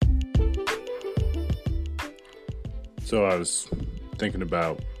So I was thinking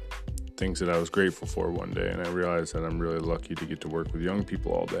about things that I was grateful for one day, and I realized that I'm really lucky to get to work with young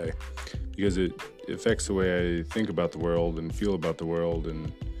people all day because it affects the way I think about the world and feel about the world,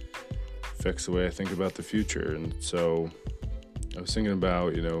 and affects the way I think about the future. And so I was thinking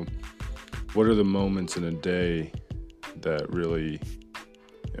about, what are the moments in a day that really,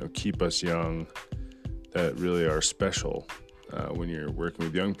 keep us young, that really are special when you're working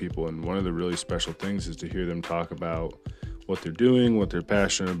with young people. And one of the really special things is to hear them talk about what they're doing, what they're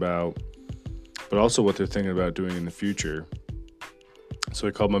passionate about, but also what they're thinking about doing in the future. So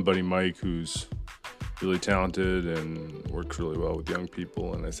I called my buddy Mike, who's really talented and works really well with young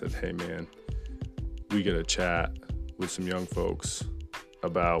people, and I said, hey man, we got to chat with some young folks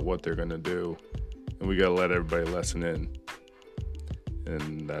about what they're going to do, and we got to let everybody listen in,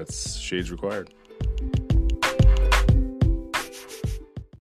 and that's Shades Required.